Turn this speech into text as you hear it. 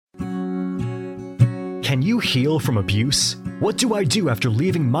Can you heal from abuse? What do I do after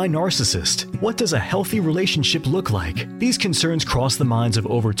leaving my narcissist? What does a healthy relationship look like? These concerns cross the minds of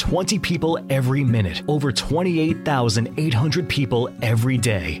over 20 people every minute, over 28,800 people every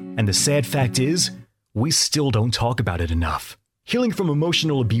day. And the sad fact is, we still don't talk about it enough. Healing from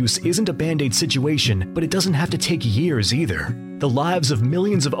emotional abuse isn't a band-aid situation, but it doesn't have to take years either. The lives of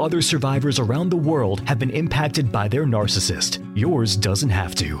millions of other survivors around the world have been impacted by their narcissist. Yours doesn't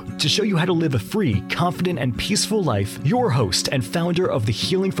have to. To show you how to live a free, confident, and peaceful life, your host and founder of the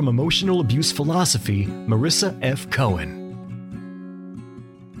Healing from Emotional Abuse philosophy, Marissa F. Cohen.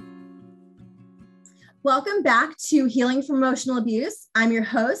 Welcome back to Healing from Emotional Abuse. I'm your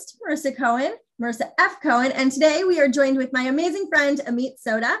host, Marissa Cohen. Marissa F. Cohen, and today we are joined with my amazing friend, Amit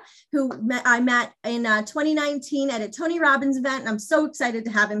Sodha, who I met in 2019 at a Tony Robbins event, and I'm so excited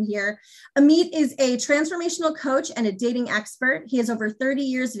to have him here. Amit is a transformational coach and a dating expert. He has over 30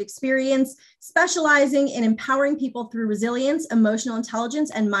 years of experience specializing in empowering people through resilience, emotional intelligence,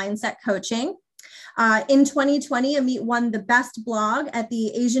 and mindset coaching. In 2020, Amit won the best blog at the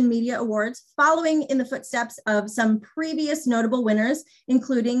Asian Media Awards, following in the footsteps of some previous notable winners,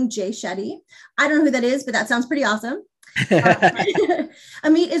 including Jay Shetty. I don't know who that is, but that sounds pretty awesome.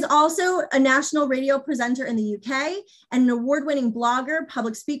 Amit is also a national radio presenter in the UK and an award-winning blogger,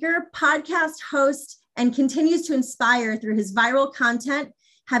 public speaker, podcast host, and continues to inspire through his viral content,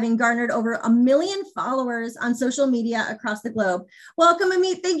 having garnered over 1 million followers on social media across the globe. Welcome,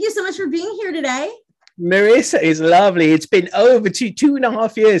 Amit. Thank you so much for being here today. Marissa is lovely. It's been over two and a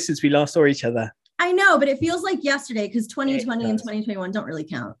half years since we last saw each other. I know, but it feels like yesterday because 2020 and 2021 don't really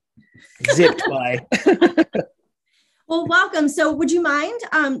count. Zipped by. Well, welcome. So would you mind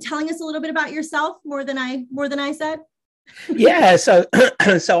telling us a little bit about yourself more than I said? Yeah, so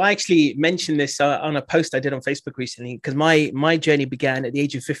I actually mentioned this on a post I did on Facebook recently because my journey began at the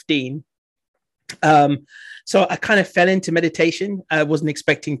age of 15. So I kind of fell into meditation. I wasn't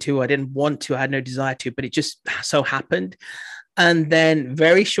expecting to. I didn't want to. I had no desire to, but it just so happened. And then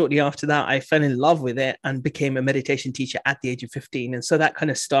very shortly after that, I fell in love with it and became a meditation teacher at the age of 15. And so that kind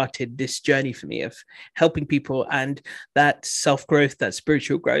of started this journey for me of helping people and that self-growth, that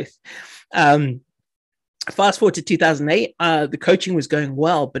spiritual growth. Fast forward to 2008, the coaching was going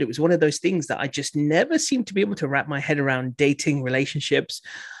well, but it was one of those things that I just never seemed to be able to wrap my head around dating relationships.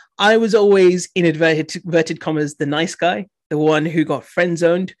 I was always, in inverted commas, the nice guy, the one who got friend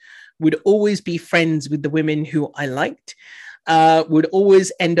zoned, would always be friends with the women who I liked, would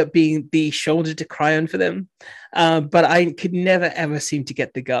always end up being the shoulder to cry on for them. But I could never, ever seem to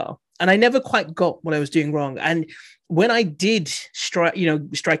get the girl. And I never quite got what I was doing wrong. And when I did strike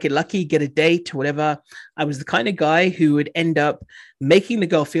it lucky, get a date or whatever, I was the kind of guy who would end up making the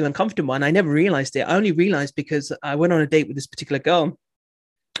girl feel uncomfortable. And I never realized it. I only realized because I went on a date with this particular girl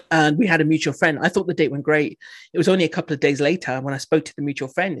and we had a mutual friend. I thought the date went great. It was only a couple of days later when I spoke to the mutual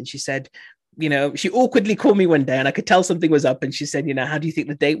friend and she said, she awkwardly called me one day and I could tell something was up. And she said, how do you think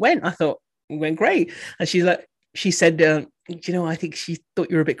the date went? I thought it went great. And she said, I think she thought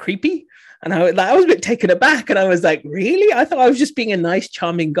you were a bit creepy. And I was a bit taken aback. And I was like, really? I thought I was just being a nice,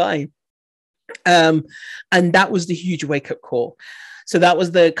 charming guy. And that was the huge wake-up call. So that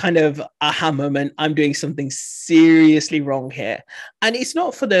was the kind of aha moment. I'm doing something seriously wrong here. And it's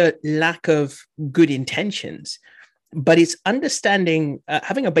not for the lack of good intentions, but it's understanding,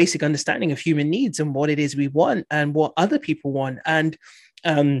 having a basic understanding of human needs and what it is we want and what other people want. And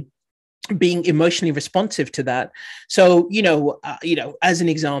being emotionally responsive to that. So, as an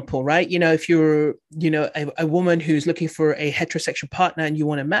example, right? If you're, a woman who's looking for a heterosexual partner and you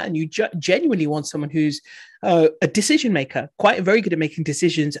want a man, you genuinely want someone who's a decision maker, quite very good at making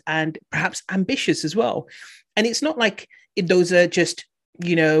decisions and perhaps ambitious as well. And it's not like those are just,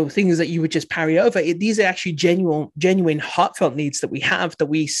 things that you would just parry over. These are actually genuine, heartfelt needs that we have, that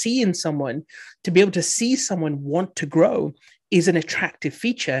we see in someone. To be able to see someone want to grow is an attractive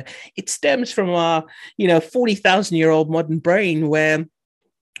feature. It stems from our, 40,000-year-old modern brain where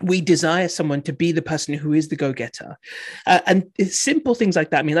we desire someone to be the person who is the go-getter. And simple things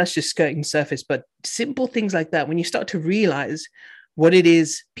like that, I mean, that's just skirting the surface, but simple things like that, when you start to realize what it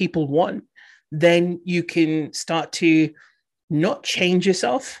is people want, then you can start to not change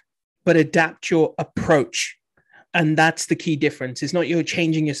yourself, but adapt your approach. And that's the key difference. It's not you're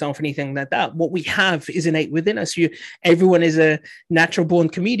changing yourself or anything like that. What we have is innate within us. Everyone is a natural born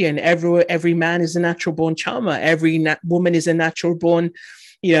comedian. Every man is a natural born charmer. Every woman is a natural born,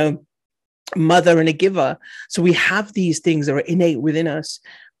 mother and a giver. So we have these things that are innate within us,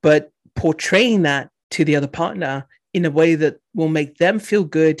 but portraying that to the other partner in a way that will make them feel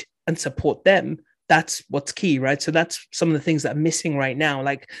good and support them. That's what's key, right? So that's some of the things that are missing right now,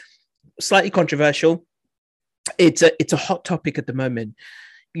 like slightly controversial. it's a hot topic at the moment.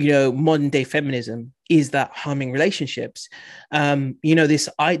 Modern day feminism, is that harming relationships?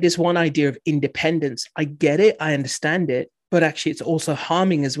 This one idea of independence, I get it, I understand it, but actually it's also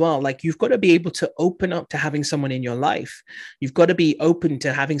harming as well. Like, you've got to be able to open up to having someone in your life. You've got to be open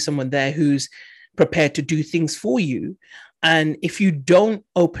to having someone there who's prepared to do things for you. And if you don't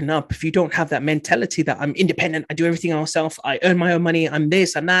open up, if you don't have that mentality that I'm independent, I do everything myself, I earn my own money, I'm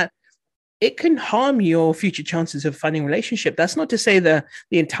this, I'm that, it can harm your future chances of finding a relationship. That's not to say the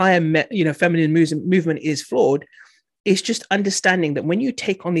entire feminine movement is flawed. It's just understanding that when you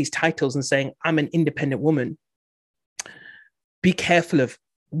take on these titles and saying, I'm an independent woman, be careful of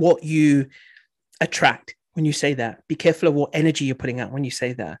what you attract when you say that. Be careful of what energy you're putting out when you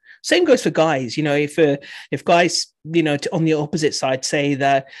say that. Same goes for guys. If guys, on the opposite side say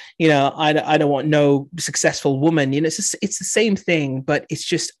that, I don't want no successful woman, it's the same thing, but it's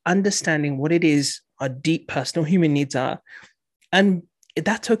just understanding what it is our deep personal human needs are. And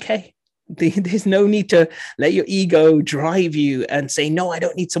that's okay. There's no need to let your ego drive you and say, no, I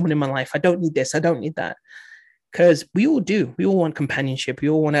don't need someone in my life. I don't need this. I don't need that. Because we all do. We all want companionship. We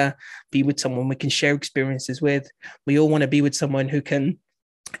all want to be with someone we can share experiences with. We all want to be with someone who can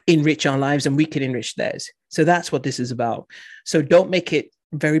enrich our lives and we can enrich theirs. So that's what this is about. So don't make it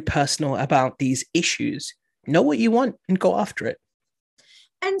very personal about these issues. Know what you want and go after it.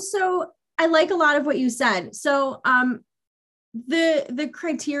 And so I like a lot of what you said. So the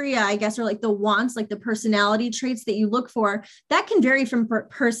criteria, I guess, or like the wants, like the personality traits that you look for, that can vary from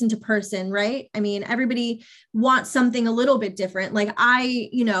person to person, right? I mean, everybody wants something a little bit different. Like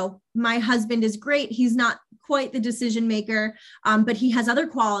my husband is great. He's not quite the decision maker, but he has other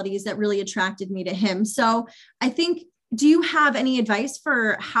qualities that really attracted me to him. So I think, do you have any advice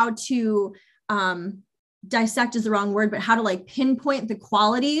for how to dissect is the wrong word, but how to like pinpoint the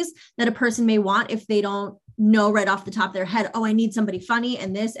qualities that a person may want if they don't know right off the top of their head, oh, I need somebody funny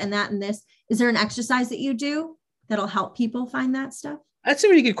and this and that and this? Is there an exercise that you do that'll help people find that stuff? That's a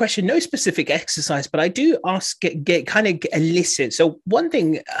really good question. No specific exercise, but I do ask, get kind of elicit. So one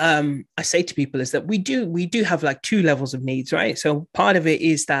thing I say to people is that we do have like two levels of needs, right? So part of it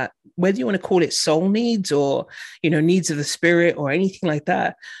is that whether you want to call it soul needs or, needs of the spirit or anything like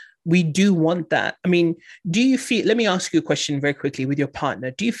that, we do want that. I mean, let me ask you a question very quickly with your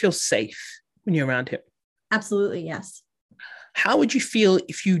partner. Do you feel safe when you're around him? Absolutely, yes. How would you feel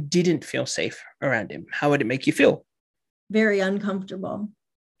if you didn't feel safe around him? How would it make you feel? Very uncomfortable.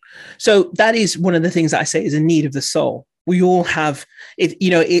 So that is one of the things that I say is a need of the soul. We all have it.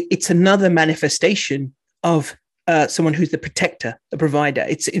 It's another manifestation of someone who's the protector, the provider.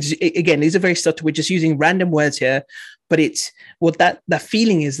 It's again, these are very subtle. We're just using random words here, but it's what that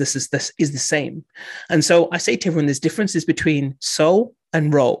feeling is. This is the same. And so I say to everyone, there's differences between soul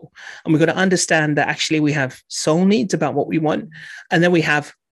and role, and we've got to understand that actually we have soul needs about what we want, and then we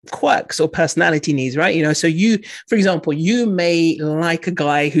have quirks or personality needs, right? So you, for example, you may like a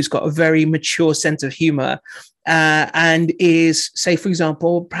guy who's got a very mature sense of humor and is, say, for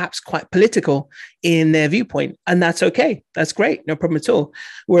example, perhaps quite political in their viewpoint, and that's okay. That's great. No problem at all.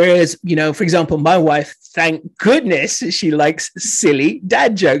 Whereas, for example, my wife, thank goodness, she likes silly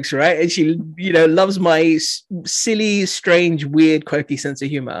dad jokes, right? And she, loves my silly, strange, weird, quirky sense of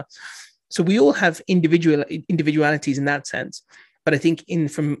humor. So we all have individualities in that sense. But I think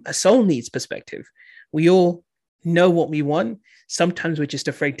from a soul needs perspective, we all know what we want. Sometimes we're just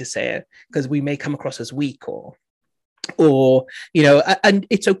afraid to say it because we may come across as weak or and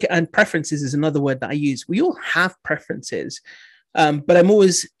it's okay. And preferences is another word that I use. We all have preferences, but I'm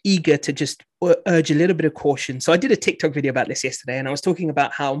always eager to just urge a little bit of caution. So I did a TikTok video about this yesterday, and I was talking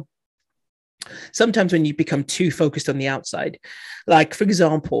about how sometimes when you become too focused on the outside, like, for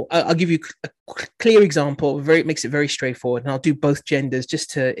example, I'll give you a clear example, makes it very straightforward, and I'll do both genders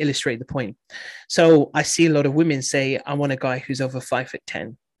just to illustrate the point. So I see a lot of women say, I want a guy who's over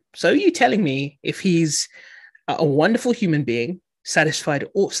 5'10". So are you telling me if he's a wonderful human being,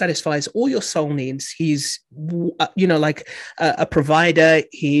 satisfies all your soul needs, he's like a provider,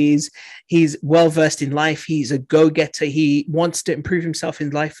 he's well versed in life, he's a go-getter, he wants to improve himself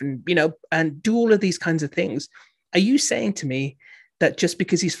in life and do all of these kinds of things, are you saying to me that just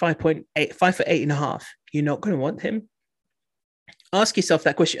because he's 5'8.5", you're not going to want him? Ask yourself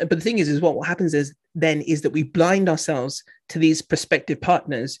that question. But the thing is what happens is that we blind ourselves to these prospective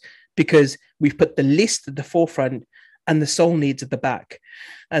partners because we've put the list at the forefront and the soul needs at the back.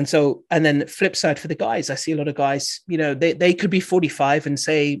 And then flip side for the guys, I see a lot of guys, they could be 45 and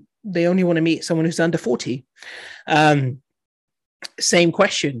say they only want to meet someone who's under 40. Same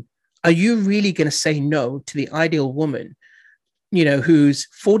question. Are you really going to say no to the ideal woman who's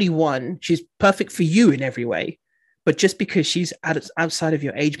 41, she's perfect for you in every way. But just because she's outside of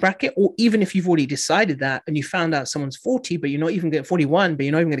your age bracket, or even if you've already decided that and you found out someone's 40, but you're not even getting 41, but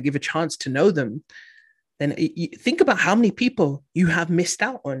you're not even going to give a chance to know them, then you think about how many people you have missed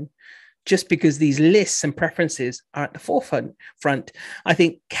out on just because these lists and preferences are at the forefront. I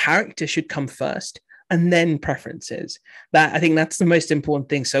think character should come first and then preferences. I think that's the most important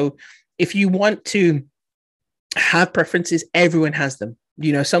thing. So if you want to have preferences, everyone has them.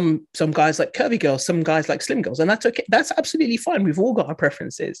 Some guys like curvy girls, some guys like slim girls, and that's okay. That's absolutely fine. We've all got our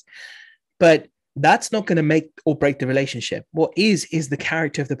preferences, but that's not going to make or break the relationship. What is the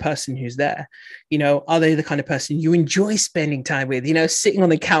character of the person who's there. Are they the kind of person you enjoy spending time with, sitting on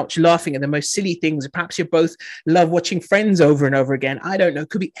the couch, laughing at the most silly things? Perhaps you both love watching Friends over and over again. I don't know. It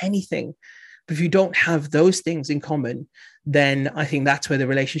could be anything. But if you don't have those things in common, then I think that's where the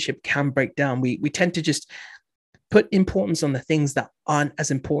relationship can break down. We tend to just put importance on the things that aren't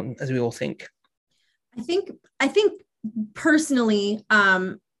as important as we all think. I think personally,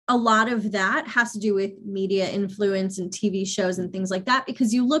 a lot of that has to do with media influence and TV shows and things like that,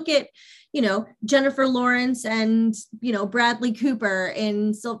 because you look at, Jennifer Lawrence and, Bradley Cooper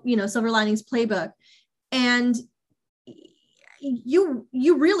in, Silver Linings Playbook. And you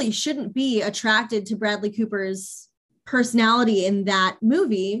really shouldn't be attracted to Bradley Cooper's personality in that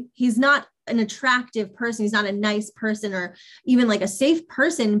movie. He's not an attractive person. He's not a nice person or even like a safe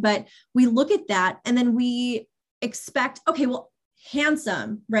person, but we look at that and then we expect, okay, well,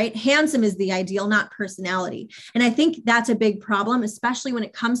 handsome, right? Handsome is the ideal, not personality. And I think that's a big problem, especially when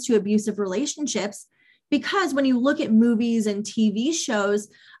it comes to abusive relationships, because when you look at movies and TV shows,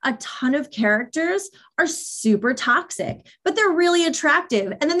 a ton of characters are super toxic, but they're really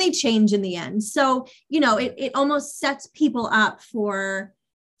attractive. And then they change in the end. So, it almost sets people up for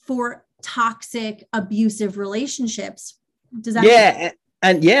toxic, abusive relationships. Does that? Yeah.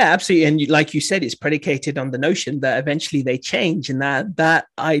 And yeah, absolutely. And like you said, it's predicated on the notion that eventually they change, and that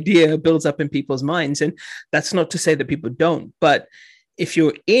idea builds up in people's minds. And that's not to say that people don't, but if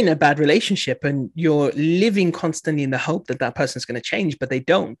you're in a bad relationship and you're living constantly in the hope that that person's going to change, but they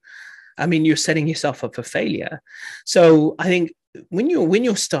don't, I mean, you're setting yourself up for failure. So I think when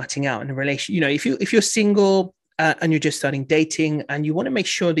you're starting out in a relationship, if you're single and you're just starting dating and you want to make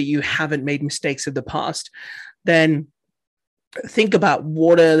sure that you haven't made mistakes of the past, then think about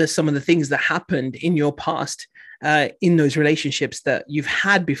what are some of the things that happened in your past, in those relationships that you've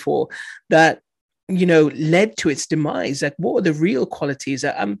had before that, led to its demise. Like, what are the real qualities?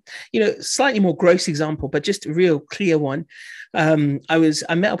 Slightly more gross example, but just a real clear one. I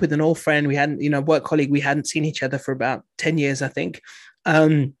met up with an old friend. We hadn't, work colleague. We hadn't seen each other for about 10 years, I think.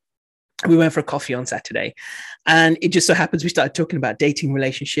 We went for a coffee on Saturday, and it just so happens we started talking about dating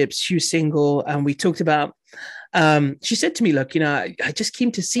relationships. She was single, and we talked about, she said to me, look, I just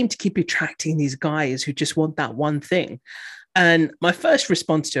seem to keep attracting these guys who just want that one thing. And my first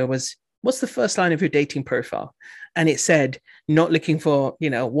response to her was, what's the first line of your dating profile? And it said, not looking for,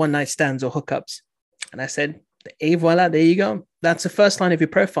 one night stands or hookups. And I said, et voila, there you go. That's the first line of your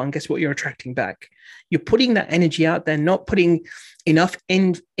profile. And guess what you're attracting back? You're putting that energy out there, not putting enough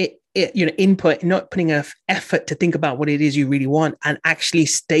input, not putting enough effort to think about what it is you really want and actually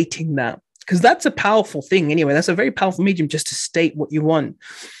stating that. Because that's a powerful thing anyway. That's a very powerful medium, just to state what you want.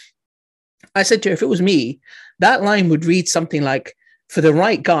 I said to her, if it was me, that line would read something like, for the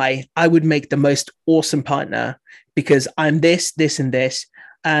right guy, I would make the most awesome partner because I'm this, this, and this.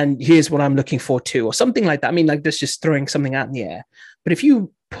 And here's what I'm looking for too, or something like that. I mean, like that's just throwing something out in the air. But if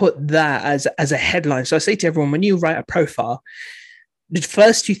you put that as a headline, so I say to everyone, when you write a profile, the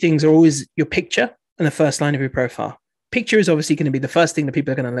first two things are always your picture and the first line of your profile. Picture is obviously going to be the first thing that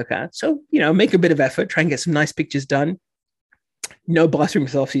people are going to look at. So, make a bit of effort, try and get some nice pictures done. No bathroom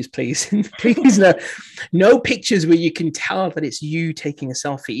selfies, please. Please, no pictures where you can tell that it's you taking a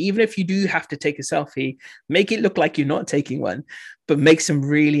selfie. Even if you do have to take a selfie, make it look like you're not taking one, but make some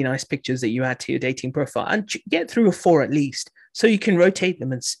really nice pictures that you add to your dating profile and get through a 4 at least, so you can rotate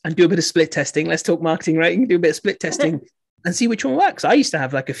them and do a bit of split testing. Let's talk marketing, right? You can do a bit of split testing and see which one works. I used to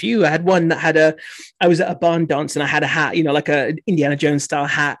have like a few. I had one that I was at a barn dance and I had a hat, like a Indiana Jones style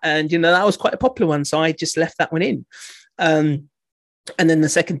hat. And, that was quite a popular one. So I just left that one in. And then the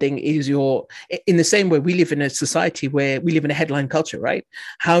second thing is in the same way, we live in a society where we live in a headline culture, right?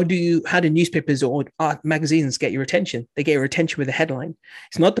 How do newspapers or art magazines get your attention? They get your attention with a headline.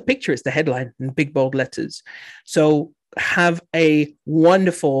 It's not the picture, it's the headline in big bold letters. So have a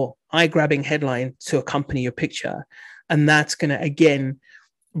wonderful eye-grabbing headline to accompany your picture. And that's going to, again,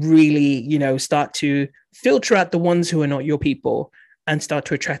 really, start to filter out the ones who are not your people and start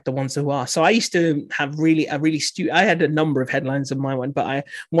to attract the ones who are. So I used to have I had a number of headlines on my one, but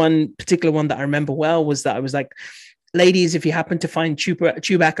one particular one that I remember well was that I was like, ladies, if you happen to find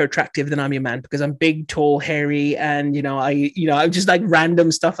Chewbacca attractive, then I'm your man, because I'm big, tall, hairy, and I just like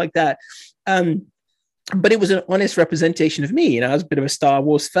random stuff like that. But it was an honest representation of me. I was a bit of a Star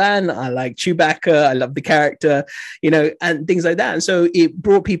Wars fan. I like Chewbacca. I love the character, and things like that. And so it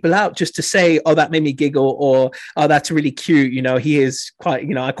brought people out just to say, oh, that made me giggle, or, oh, that's really cute. He is quite,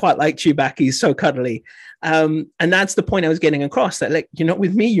 I quite like Chewbacca. He's so cuddly. And that's the point I was getting across, that like,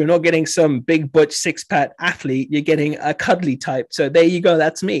 with me, you're not getting some big butch six-pack athlete. You're getting a cuddly type. So there you go.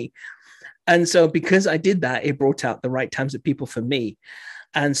 That's me. And so because I did that, it brought out the right types of people for me.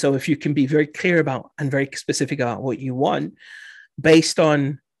 And so if you can be very clear about and very specific about what you want, based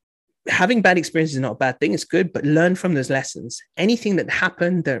on having bad experiences is not a bad thing, it's good, but learn from those lessons. Anything that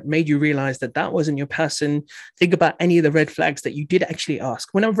happened that made you realize that that wasn't your person, think about any of the red flags that you did actually ask.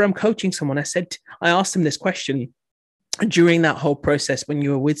 Whenever I'm coaching someone, I asked them this question during that whole process when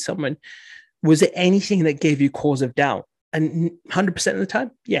you were with someone: was it anything that gave you cause of doubt? And 100% of the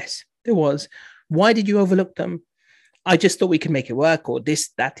time, yes, there was. Why did you overlook them? I just thought we could make it work, or this,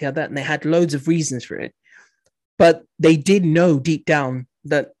 that, the other. And they had loads of reasons for it. But they did know deep down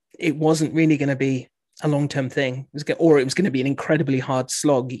that it wasn't really going to be a long-term thing, or it was going to be an incredibly hard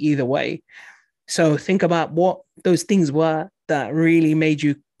slog either way. So think about what those things were that really made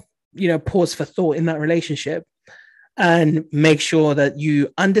you, pause for thought in that relationship, and make sure that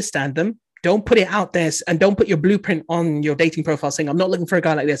you understand them. Don't put it out there, and don't put your blueprint on your dating profile saying, I'm not looking for a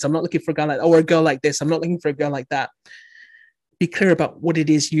guy like this. I'm not looking for a guy like, or a girl like this. I'm not looking for a girl like that. Be clear about what it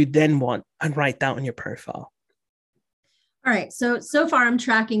is you then want and write that on your profile. All right. So far I'm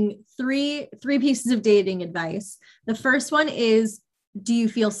tracking three pieces of dating advice. The first one is, do you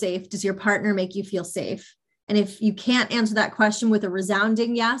feel safe? Does your partner make you feel safe? And if you can't answer that question with a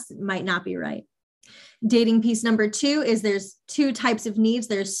resounding yes, it might not be right. Dating piece number 2 is there's 2 types of needs.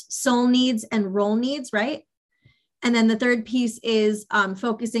 There's soul needs and role needs, right? And then the third piece is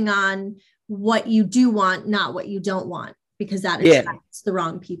focusing on what you do want, not what you don't want, because that attracts the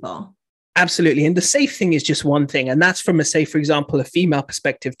wrong people. Absolutely. And the safe thing is just one thing. And that's from for example, a female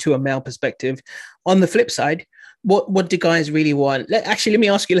perspective to a male perspective. On the flip side, what do guys really want? Let me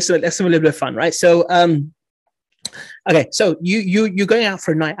ask you, let's have a little bit of fun, right? So, okay. So you're going out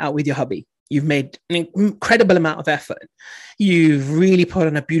for a night out with your hubby. You've made an incredible amount of effort. You've really put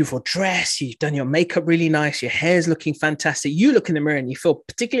on a beautiful dress. You've done your makeup really nice. Your hair's looking fantastic. You look in the mirror and you feel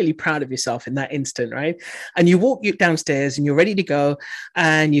particularly proud of yourself in that instant, right? And you walk downstairs and you're ready to go.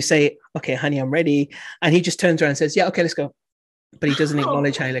 And you say, okay, honey, I'm ready. And he just turns around and says, yeah, okay, let's go. But he doesn't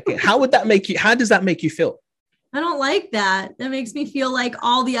acknowledge how you look. How does that make you feel? I don't like that. That makes me feel like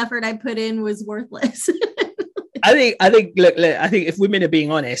all the effort I put in was worthless. I think, look, I think if women are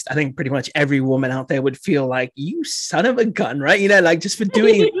being honest, I think pretty much every woman out there would feel like, you son of a gun, right? Like just for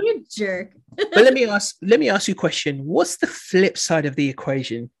doing you jerk. But let me ask you a question. What's the flip side of the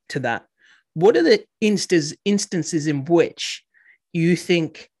equation to that? What are the instances in which you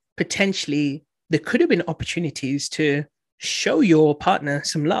think potentially there could have been opportunities to show your partner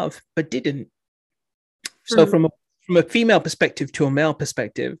some love, but didn't? So from a female perspective to a male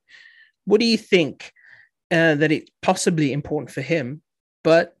perspective, what do you think that it's possibly important for him,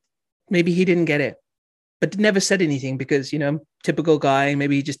 but maybe he didn't get it, but never said anything because, typical guy,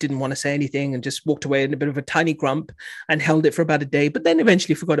 maybe he just didn't want to say anything and just walked away in a bit of a tiny grump and held it for about a day, but then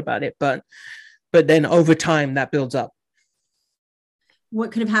eventually forgot about it. But then over time that builds up.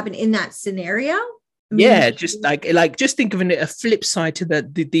 What could have happened in that scenario? Just like just think of a flip side to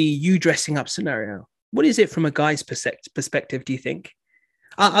the you dressing up scenario. What is it from a guy's perspective, do you think?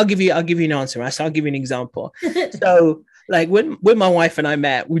 I'll give you an answer, right? So I'll give you an example. So like when my wife and I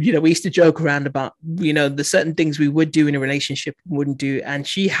met, we used to joke around about, the certain things we would do in a relationship and wouldn't do. And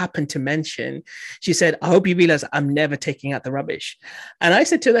she happened to mention, she said, I hope you realize I'm never taking out the rubbish. And I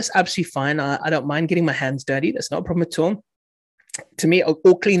said to her, that's absolutely fine. I don't mind getting my hands dirty. That's not a problem at all. To me,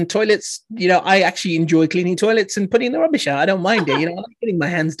 or clean toilets, I actually enjoy cleaning toilets and putting the rubbish out. I don't mind it. I like getting my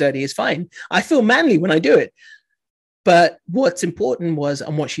hands dirty. It's fine. I feel manly when I do it. But what's important was,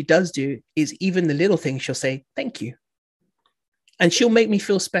 and what she does do is even the little things, she'll say, thank you. And she'll make me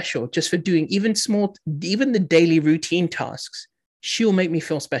feel special just for doing even the daily routine tasks. She'll make me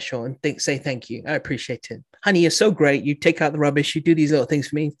feel special and say, thank you. I appreciate it. Honey, you're so great. You take out the rubbish. You do these little things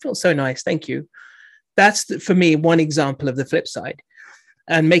for me. It feels so nice. Thank you. That's for me, one example of the flip side,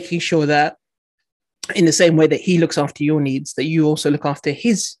 and making sure that in the same way that he looks after your needs, that you also look after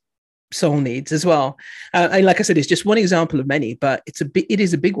his soul needs as well. And like I said, it's just one example of many, but it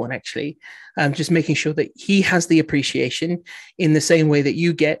is a big one actually. Just making sure that he has the appreciation in the same way that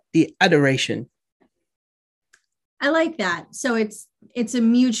you get the adoration. I like that. So it's a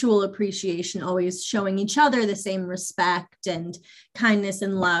mutual appreciation, always showing each other the same respect and kindness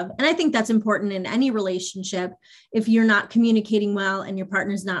and love. And I think that's important in any relationship. If you're not communicating well and your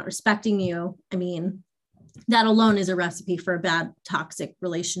partner's not respecting you, I mean, that alone is a recipe for a bad toxic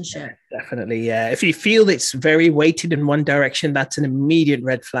relationship. Yeah, definitely. Yeah. If you feel it's very weighted in one direction, that's an immediate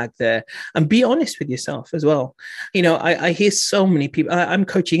red flag there. And be honest with yourself as well. You know, I hear so many people, I'm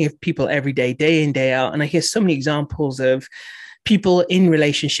coaching people every day in, day out. And I hear so many examples of people in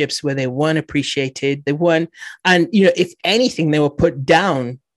relationships where they weren't appreciated. They weren't, and, you know, if anything, they were put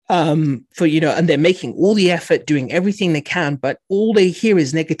down for, you know, and they're making all the effort, doing everything they can, but all they hear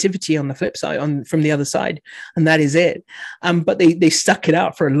is negativity on the flip side, from the other side. And that is it. But they stuck it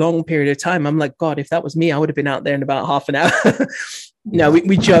out for a long period of time. I'm like, God, if that was me, I would have been out there in about half an hour. No,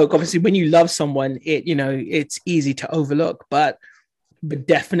 we joke. Obviously, when you love someone, it's easy to overlook, but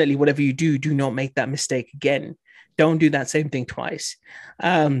definitely whatever you do, do not make that mistake again. Don't do that same thing twice.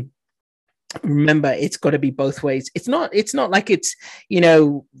 Remember, it's got to be both ways. It's not like it's,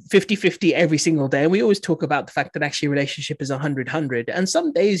 50-50 every single day. And we always talk about the fact that actually a relationship is 100-100. And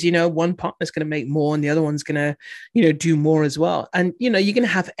some days, one partner's going to make more and the other one's going to, do more as well. And, you're going to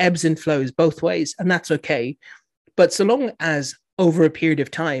have ebbs and flows both ways, and that's okay. But so long as over a period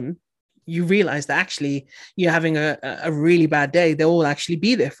of time, you realize that actually you're having a really bad day, they'll all actually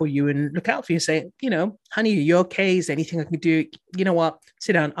be there for you and look out for you and say, honey, are you okay? Is there anything I can do? You know what?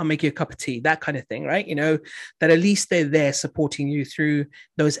 Sit down. I'll make you a cup of tea, that kind of thing, right? That at least they're there supporting you through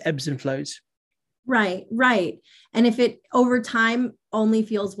those ebbs and flows. Right. And if it over time only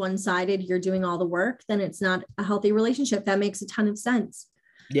feels one-sided, you're doing all the work, then it's not a healthy relationship. That makes a ton of sense.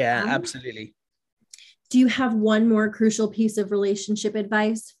 Yeah, absolutely. Do you have one more crucial piece of relationship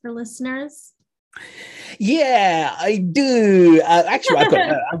advice for listeners? Yeah, I do. Actually,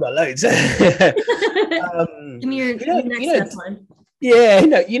 I've got loads. Give me your next one. Yeah,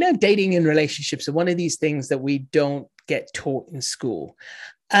 dating and relationships are one of these things that we don't get taught in school.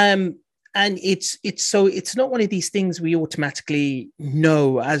 And it's not one of these things we automatically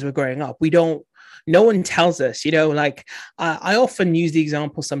know as we're growing up. No one tells us, I often use the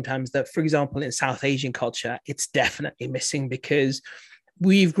example sometimes that, for example, in South Asian culture, it's definitely missing because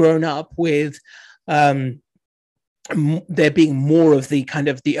we've grown up with there being more of the kind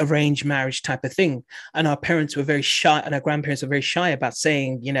of the arranged marriage type of thing. And our parents were very shy, and our grandparents were very shy about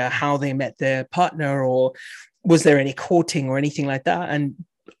saying, how they met their partner, or was there any courting or anything like that. And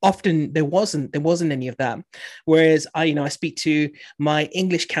often there wasn't any of that. Whereas I speak to my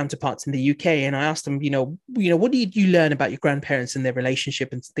English counterparts in the UK and I ask them, what did you learn about your grandparents and their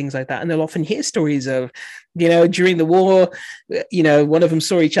relationship and things like that? And they'll often hear stories of, during the war, one of them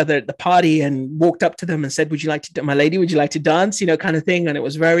saw each other at the party and walked up to them and said, my lady, would you like to dance? Kind of thing. And it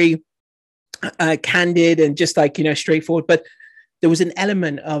was very candid and just straightforward. But there was an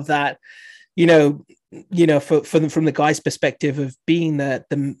element of that, from the guy's perspective of being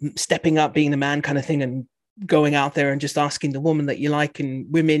the stepping up, being the man kind of thing, and going out there and just asking the woman that you like,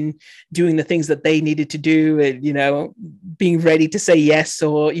 and women doing the things that they needed to do, and, being ready to say yes,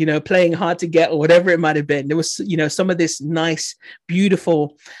 or, playing hard to get, or whatever it might have been. There was, some of this nice,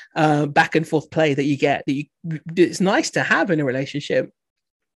 beautiful back and forth play that you get it's nice to have in a relationship.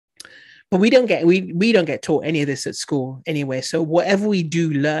 But we don't get taught any of this at school anyway. So whatever we do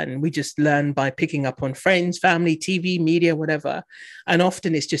learn, we just learn by picking up on friends, family, TV, media, whatever. And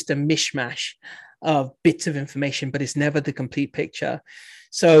often it's just a mishmash of bits of information, but it's never the complete picture.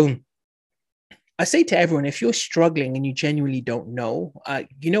 So I say to everyone, if you're struggling and you genuinely don't know,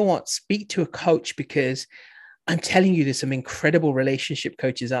 you know what? Speak to a coach, because I'm telling you, there's some incredible relationship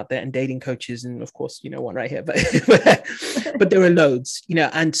coaches out there and dating coaches. And of course, one right here, but there are loads,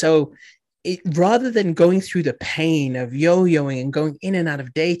 and so rather than going through the pain of yo-yoing and going in and out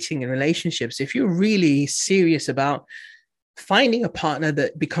of dating and relationships, if you're really serious about finding a partner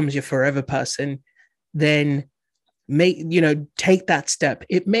that becomes your forever person, then take that step.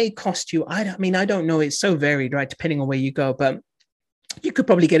 It may cost you, I don't know, it's so varied, right, depending on where you go, but you could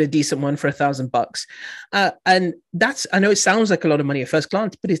probably get a decent one for $1,000. And that's, I know it sounds like a lot of money at first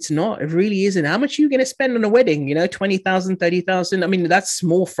glance, but it's not. It really isn't. How much are you going to spend on a wedding? 20,000, 30,000. That's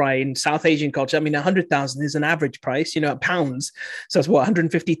small fry in South Asian culture. 100,000 is an average price, pounds. So it's what,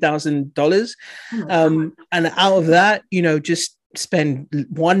 $150,000. And out of that, just spend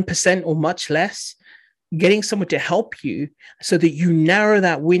 1% or much less, getting someone to help you so that you narrow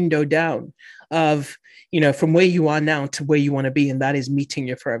that window down of, from where you are now to where you want to be. And that is meeting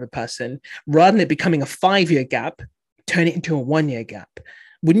your forever person. Rather than it becoming a 5-year gap, turn it into a 1-year gap.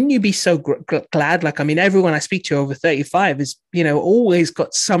 Wouldn't you be so glad? Like, I mean, everyone I speak to over 35 is, always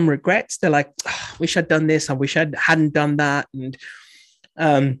got some regrets. They're like, oh, I wish I'd done this. I wish I hadn't done that. And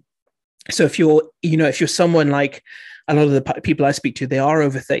so if you're someone like a lot of the people I speak to, they are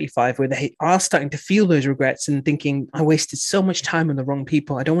over 35, where they are starting to feel those regrets and thinking, I wasted so much time on the wrong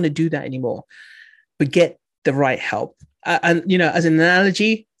people. I don't want to do that anymore. But get the right help. And, as an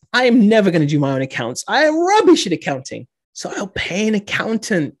analogy, I am never going to do my own accounts. I am rubbish at accounting. So I'll pay an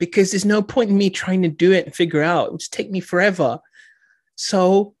accountant, because there's no point in me trying to do it and figure out. It would just take me forever.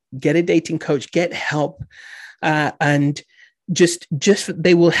 So get a dating coach, get help, and just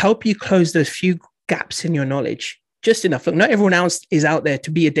they will help you close those few gaps in your knowledge. Just enough. Look, not everyone else is out there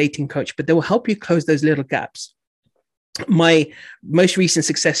to be a dating coach, but they will help you close those little gaps. My most recent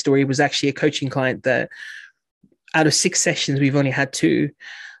success story was actually a coaching client that out of 6 sessions, we've only had 2.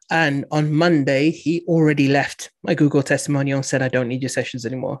 And on Monday, he already left my Google testimonial and said, I don't need your sessions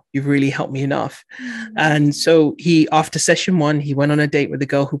anymore. You've really helped me enough. Mm-hmm. And so after session 1, he went on a date with a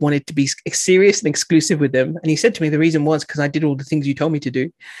girl who wanted to be serious and exclusive with him. And he said to me, the reason was because I did all the things you told me to do.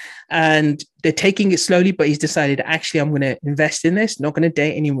 And they're taking it slowly, but he's decided, actually, I'm going to invest in this, not going to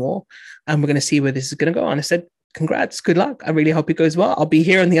date anymore. And we're going to see where this is going to go. And I said, congrats, good luck. I really hope it goes well. I'll be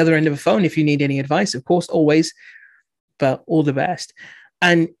here on the other end of the phone if you need any advice, of course, always, but all the best.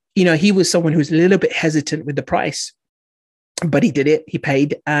 And he was someone who was a little bit hesitant with the price, but he did it. He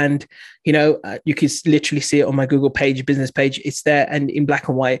paid. And, you can literally see it on my Google page, business page. It's there and in black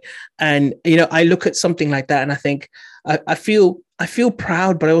and white. And, I look at something like that and I think, I feel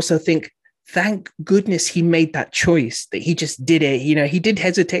proud, but I also think, thank goodness he made that choice, that he just did it. He did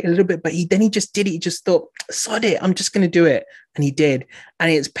hesitate a little bit, but then he just did it. He just thought, sod it, I'm just going to do it. And he did. And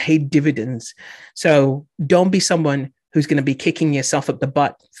it's paid dividends. So don't be someone who's going to be kicking yourself up the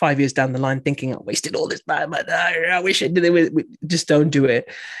butt 5 years down the line thinking, I wasted all this time. I wish I did it. Just don't do it.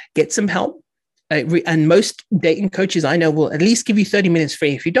 Get some help. And most dating coaches I know will at least give you 30 minutes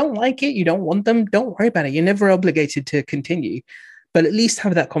free. If you don't like it, you don't want them, don't worry about it. You're never obligated to continue, but at least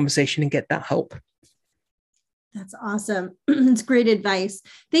have that conversation and get that help. That's awesome. It's great advice.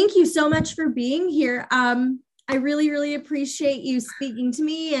 Thank you so much for being here. I really, really appreciate you speaking to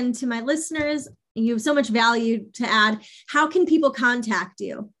me and to my listeners. You have so much value to add. How can people contact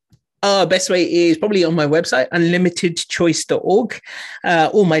you? Best way is probably on my website, unlimitedchoice.org.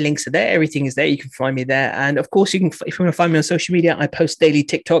 All my links are there. Everything is there. You can find me there. And of course, if you want to find me on social media, I post daily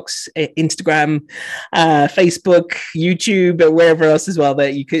TikToks, Instagram, Facebook, YouTube, or wherever else as well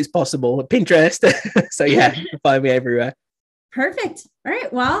that it's possible. Pinterest. So yeah, you can find me everywhere. Perfect. All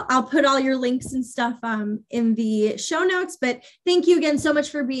right. Well, I'll put all your links and stuff in the show notes, but thank you again so much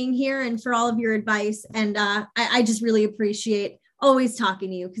for being here and for all of your advice. And I just really appreciate always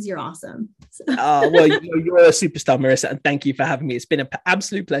talking to you because you're awesome. Well, you're a superstar, Marissa, and thank you for having me. It's been an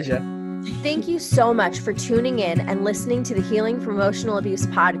absolute pleasure. Thank you so much for tuning in and listening to the Healing from Emotional Abuse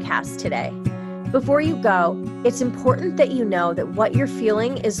podcast today. Before you go, it's important that you know that what you're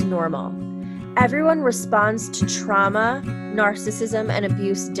feeling is normal. Everyone responds to trauma, narcissism, and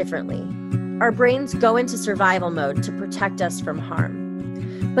abuse differently. Our brains go into survival mode to protect us from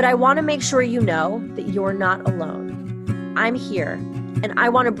harm. But I want to make sure you know that you're not alone. I'm here, and I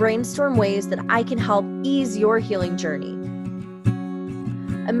want to brainstorm ways that I can help ease your healing journey.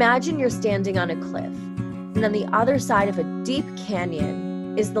 Imagine you're standing on a cliff, and on the other side of a deep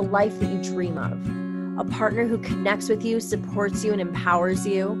canyon is the life that you dream of. A partner who connects with you, supports you, and empowers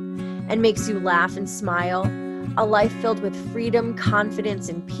you, and makes you laugh and smile. A life filled with freedom, confidence,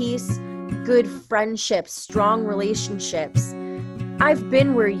 and peace, good friendships, strong relationships. I've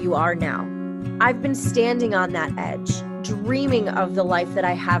been where you are now. I've been standing on that edge, dreaming of the life that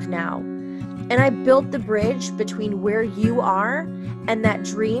I have now. And I built the bridge between where you are and that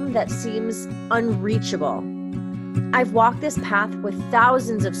dream that seems unreachable. I've walked this path with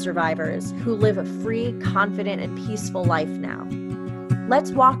thousands of survivors who live a free, confident, and peaceful life now.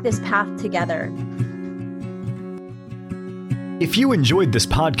 Let's walk this path together. If you enjoyed this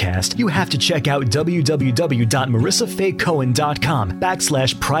podcast, you have to check out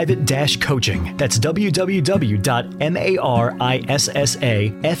www.marissafaycohen.com/private-coaching. That's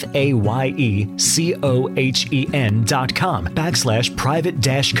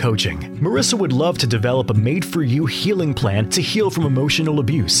www.marissafaycohen.com/private-coaching. Marissa would love to develop a made-for-you healing plan to heal from emotional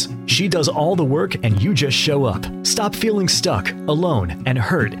abuse. She does all the work and you just show up. Stop feeling stuck, alone, and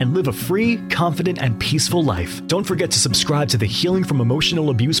hurt, and live a free, confident, and peaceful life. Don't forget to subscribe to the Healing from Emotional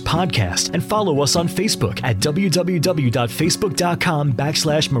Abuse podcast and follow us on Facebook at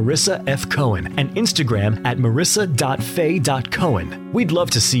www.facebook.com/Marissa F. Cohen and Instagram at marissa.faye.cohen. We'd love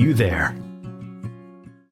to see you there.